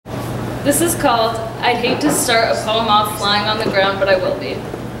This is called I'd Hate to Start a Poem Off Flying on the Ground, but I Will Be.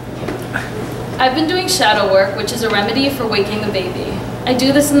 I've been doing shadow work, which is a remedy for waking the baby. I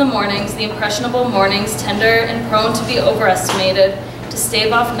do this in the mornings, the impressionable mornings, tender and prone to be overestimated, to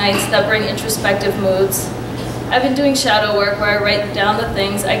stave off nights that bring introspective moods. I've been doing shadow work where I write down the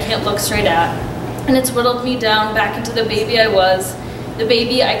things I can't look straight at, and it's whittled me down back into the baby I was, the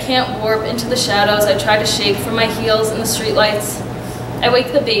baby I can't warp into the shadows I try to shake from my heels in the streetlights. I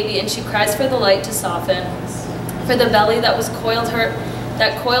wake the baby and she cries for the light to soften, for the belly that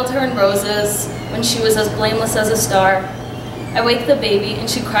coiled her in roses when she was as blameless as a star. I wake the baby and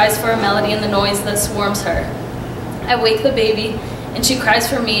she cries for a melody in the noise that swarms her. I wake the baby and she cries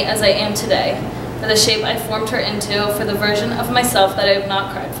for me as I am today, for the shape I formed her into, for the version of myself that I have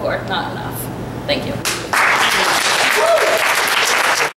not cried for, not enough. Thank you.